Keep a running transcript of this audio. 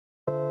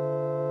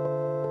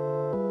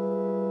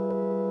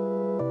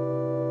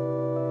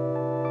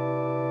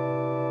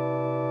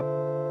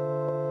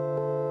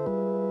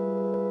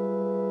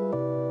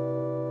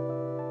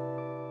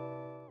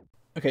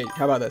Okay,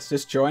 how about this?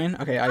 Just join.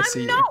 Okay, I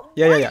see you. not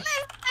Yeah.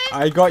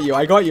 I got you.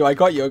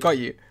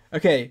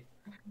 Okay.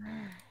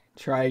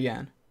 Try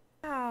again.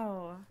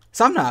 Oh.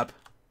 Samnap.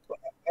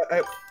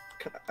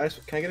 Can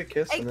I get a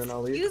kiss and then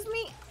I'll leave? Excuse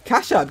me?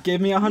 Cash App gave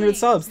me 100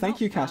 subs.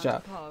 Thank you, Cash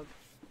App.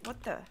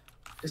 What the?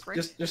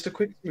 Just a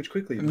quick switch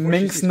quickly.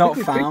 Minx not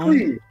found.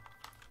 Quickly.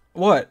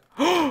 What?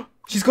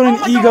 She's got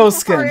an my ego God, I'm so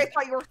skin. sorry. I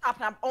thought you were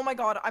Sapnap. Oh my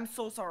God, I'm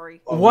so sorry.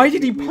 Why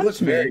did he We punch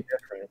look me? very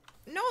different.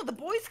 No, the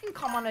boys can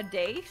come on a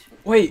date.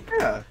 Wait,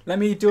 Yeah. let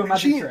me do a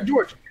magic trick.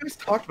 George, we just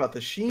talked about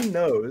this. She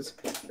knows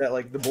that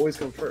like the boys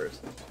come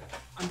first.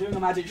 I'm doing a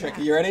magic trick.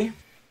 Are you ready?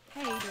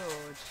 Hey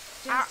George,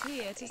 just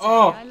here to say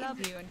Oh. I love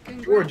you and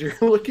congrats. George, you're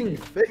looking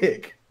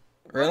fake.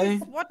 Really?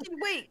 What did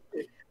wait?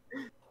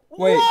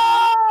 Wait.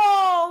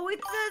 Whoa!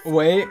 It's a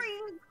Wait.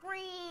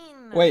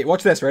 green. Wait,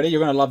 watch this. Ready?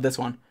 You're gonna love this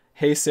one.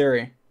 Hey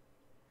Siri,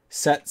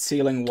 set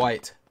ceiling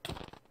white.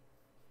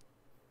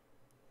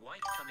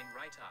 White coming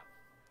right up.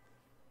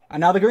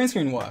 And now the green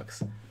screen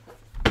works.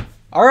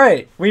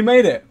 Alright, we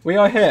made it. We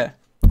are here.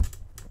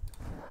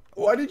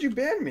 Why did you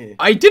ban me?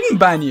 I didn't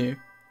ban you.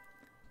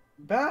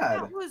 Bad.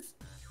 That was.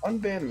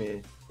 Unban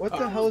me. What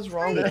the hell is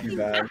wrong with you,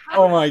 Bad?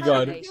 Oh my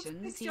God.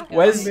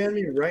 Where's- Unban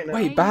me right now.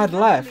 Wait, Bad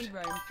left.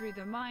 Roam through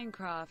the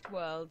Minecraft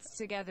worlds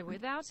together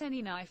without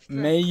any knife.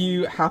 May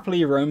you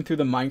happily roam through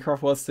the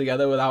Minecraft worlds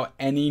together without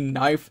any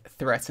knife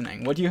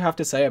threatening. What do you have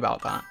to say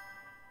about that?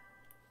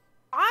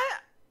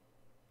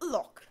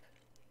 Look.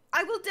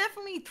 I will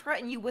definitely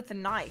threaten you with a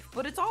knife,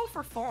 but it's all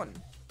for fun.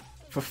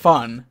 For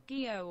fun?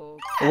 Geo.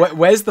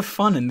 Where's the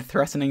fun in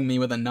threatening me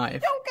with a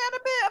knife? Don't get a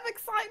bit of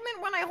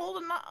excitement when I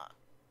hold a knife.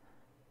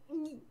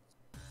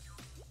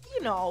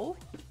 You know.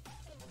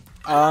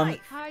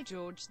 Hi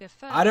George, the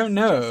first. I don't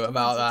know Just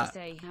about wanted to that.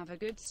 say, have a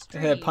good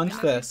stream Here, punch and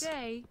a good this.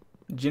 day.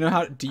 Do you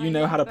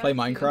know how to play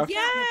Minecraft?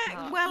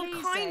 Yeah, well,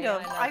 Please kind say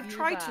of. I love I've you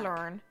tried to back.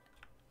 learn.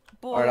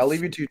 Alright, I'll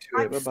leave you two to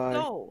it. I'm Bye bye.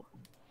 slow.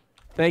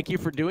 Thank you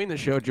for doing the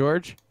show,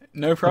 George.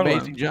 No problem.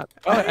 Amazing job.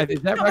 Oh, is that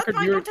No, that's record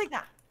fine, viewer? don't take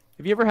that.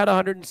 Have you ever had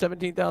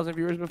 117,000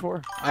 viewers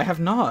before? I have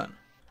not.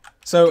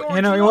 So, George,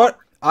 you know look. what?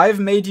 I've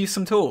made you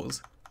some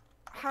tools.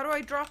 How do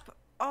I drop?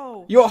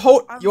 Oh. You're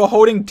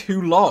holding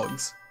 2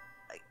 logs.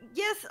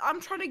 Yes, I'm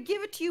trying to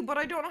give it to you, but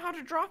I don't know how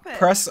to drop it.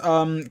 Press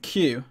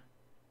Q.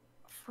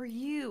 For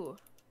you.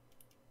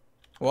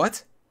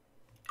 What?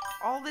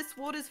 All this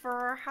wood is for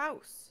our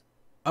house.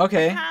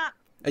 Okay. Can't.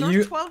 Are There's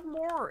you 12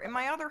 more in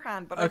my other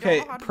hand, but I Okay,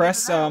 don't know how to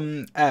press get it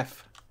out.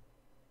 F.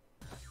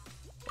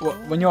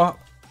 When you're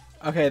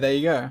Okay, there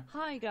you go.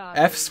 Hi guys.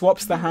 F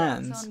swaps the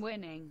Congrats hands. on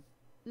winning.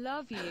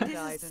 Love you This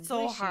guys is and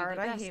so wish hard,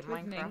 you I the best hate with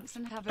Minecraft. Minx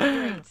and have a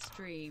great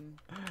stream.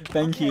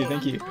 Thank you,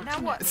 thank you.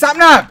 Now what?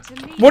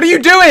 Sapnap! What are you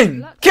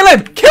doing? Kill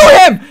him! Kill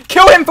him!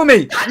 Kill him for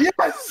me! Yes!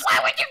 Why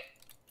would you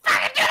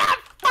fucking do that?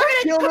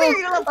 Killed Come here, him!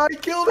 you little I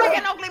killed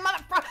fucking him! ugly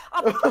motherfucker!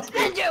 I'll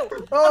send you!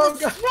 Oh, I'll God.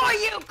 destroy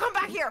you! Come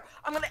back here!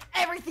 I'm gonna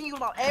everything you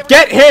love.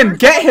 Get him!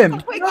 Get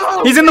him! Wait,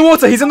 No! He's in the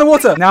water! He's in the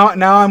water! Now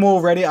I'm all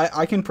ready.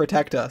 I can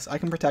protect us. I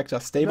can protect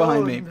us. Stay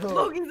behind me.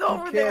 Look, he's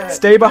over you there. can't.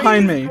 Stay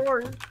behind me. He's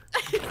over there.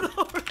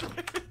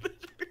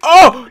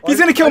 Oh! He's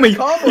gonna kill me!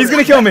 He's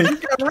gonna kill me!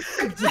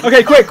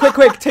 Okay,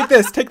 quick! Take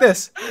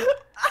this!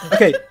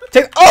 Okay,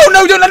 Oh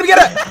no! Don't let him get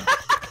it!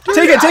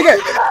 Take it! Hey George.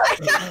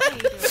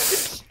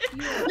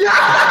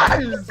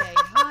 Yes! Say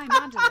hi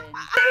Madeline.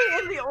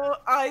 In the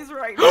eyes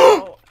right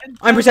now. And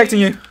I'm protecting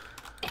Debbie- you.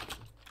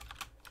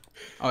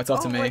 Oh, it's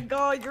up to Oh my me.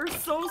 god, you're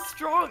so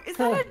strong. Is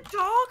that a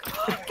dog?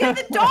 Get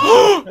the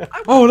dog!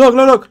 Oh,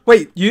 look!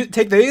 Wait, you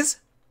take these,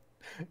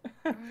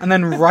 and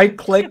then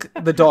right-click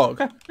the dog.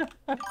 Come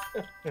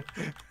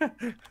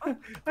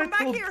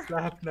back here.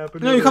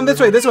 No, you come this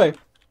way.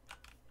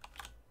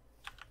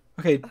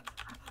 Okay,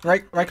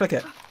 right-click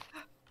it.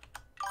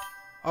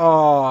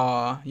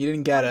 Oh, you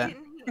didn't get it.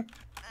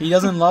 He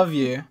doesn't love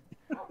you.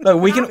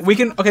 Look, we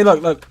can. Okay,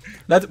 look.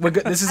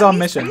 This is our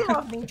mission. You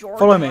love me, George,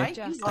 Follow me. right?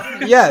 You Just love like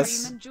me. Yes,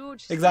 Stream and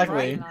George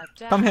exactly. stream live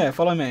Come down. here,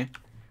 follow me.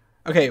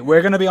 Okay,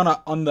 we're gonna be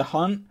on the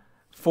hunt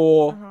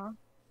for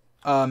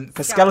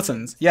for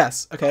skeletons.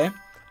 Yes. Okay.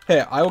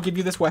 Here, I will give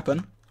you this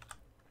weapon.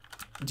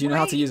 Do you know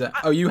how to Wait, use it?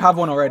 Oh, you have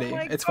one already. Oh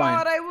my It's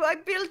god, fine. I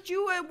built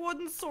you a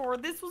wooden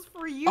sword. This was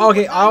for you.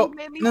 Okay, but now you I'll.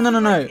 made me No.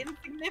 feel, like,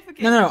 insignificant.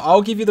 No.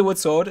 I'll give you the wood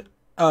sword.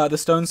 The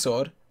stone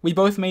sword. We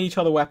both made each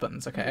other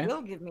weapons. Okay. You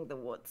will give me the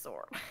wood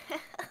sword.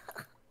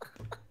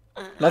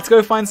 Let's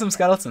go find some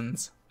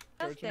skeletons.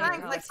 Birthday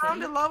Thanks, I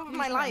found the party. love of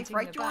my Who's life, ranting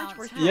right, George? about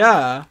We're how-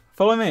 Yeah.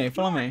 Follow me.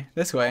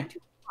 This way. too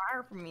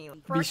far from me.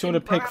 Be sure to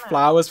Frickin' pick banana.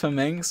 flowers for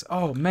Minx.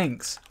 Oh,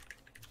 Minx.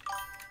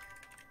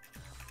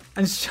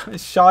 And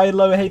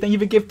Shiloh, hey, thank you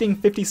for gifting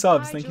 50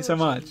 subs. Hi, Thank you so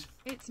Georgie. much.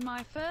 It's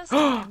my first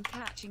time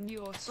catching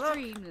your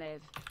stream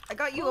live. I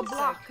got you a Also,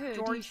 block, could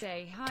you George.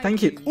 say hi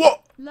Thank you. to Whoa!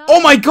 Love Oh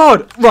my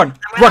god! Run!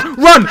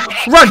 Run!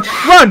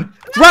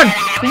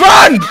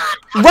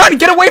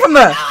 Get away from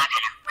there!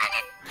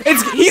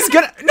 He's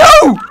gonna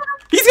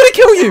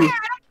kill you!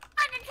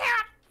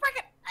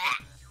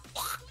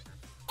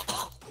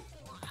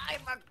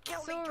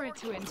 Sorry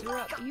to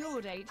interrupt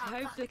your date.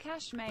 Hope the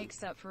cash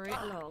makes up for it.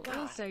 Lol.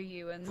 Also,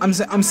 you and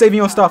I'm saving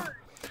your stuff.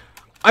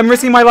 I'm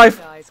risking my life.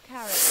 Guys,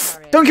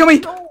 carrot. Don't kill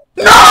me.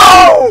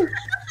 No!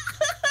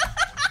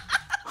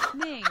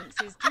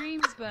 Minx's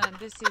dreams burned.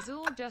 This is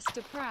all just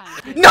a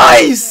prank.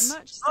 Nice! So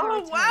much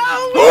Oh, serotonin.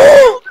 wow.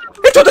 Oh!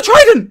 It took the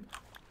trident.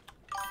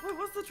 Wait,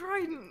 what's the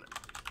trident?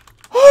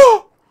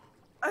 Oh!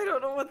 I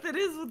don't know what that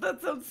is, but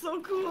that sounds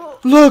so cool.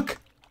 Look!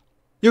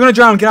 You're gonna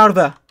drown. Get out of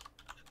there.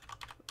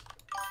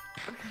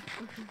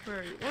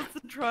 Okay, what's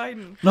the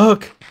trident?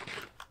 Look.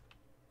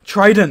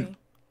 Trident. Okay.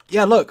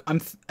 Yeah, look.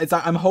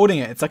 I'm holding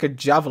it. It's like a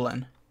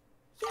javelin.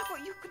 Yeah, but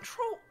you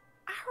control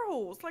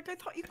arrows. Like I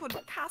thought you could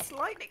cast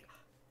lightning.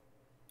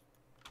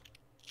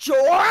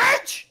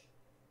 George!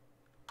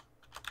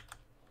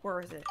 Where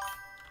is it?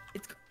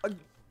 It's.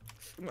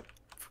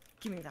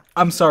 Give me that.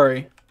 I'm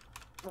sorry.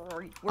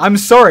 Sorry. I'm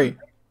sorry.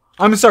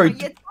 I'm sorry.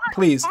 It's fine.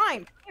 Please. It's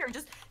fine. Here,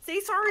 just say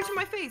sorry to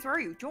my face. Where are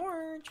you,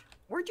 George?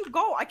 Where'd you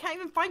go? I can't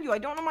even find you. I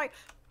don't know my.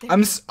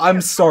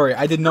 I'm sorry.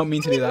 I did not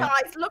mean to do that.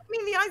 Look me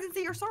in the eyes and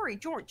say you're sorry,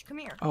 George. Come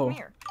here. Oh. Come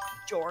here,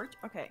 George.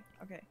 Okay.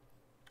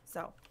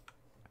 So.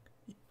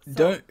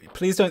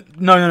 Please don't.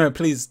 No.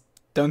 Please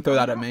don't throw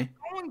that at me.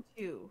 I'm going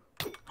to.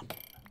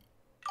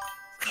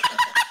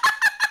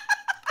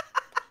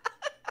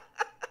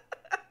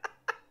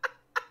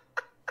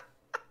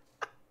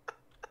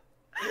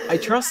 I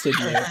trusted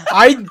you.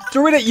 I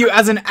threw it at you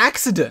as an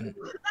accident.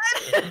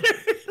 I didn't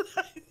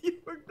realize you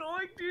were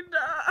going to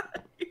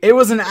die. It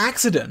was an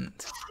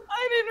accident.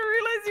 I didn't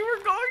realize you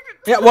were going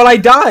to. Yeah, well, I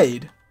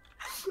died.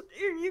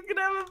 You can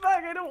have it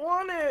back. I don't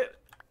want it.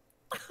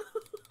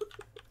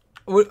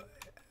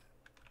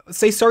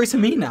 Say sorry to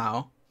me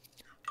now.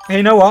 Hey,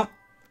 you know what?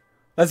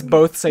 Let's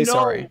both say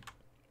sorry.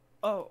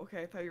 Oh,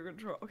 okay. I thought you were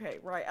gonna. Okay,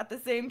 right. At the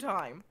same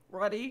time.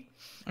 Ready?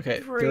 Okay.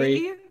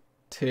 3,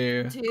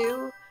 2,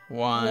 2,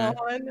 1.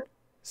 1.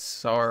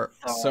 Sorry.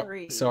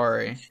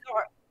 Sorry.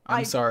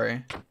 I'm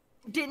sorry.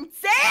 Didn't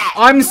say it.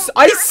 I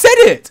said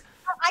it.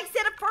 I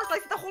said it first. I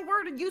said the whole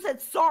word, and you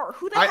said sorry.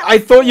 Who the hell? I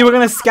thought you were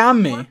gonna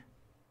scam me.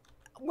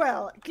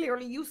 Well,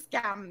 clearly you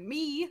scam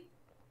me.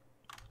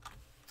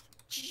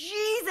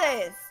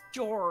 Jesus,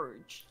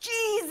 George.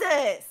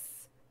 Jesus.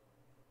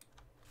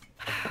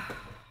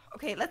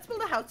 Okay, let's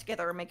build a house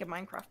together and make a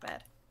Minecraft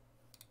bed.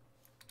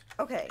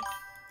 Okay.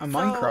 A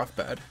Minecraft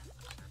bed.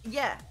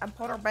 Yeah, and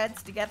put our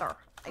beds together.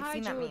 I've Hi,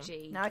 seen that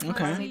Georgie. meme. Now I can Okay.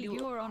 finally do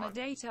You're on a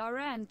date our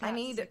end. I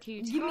need. That's a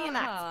cute Give me an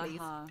axe, ha, please,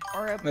 ha.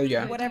 or a There you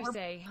go. whatever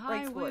Say hi,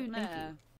 breaks wood. Thank Wooner. you.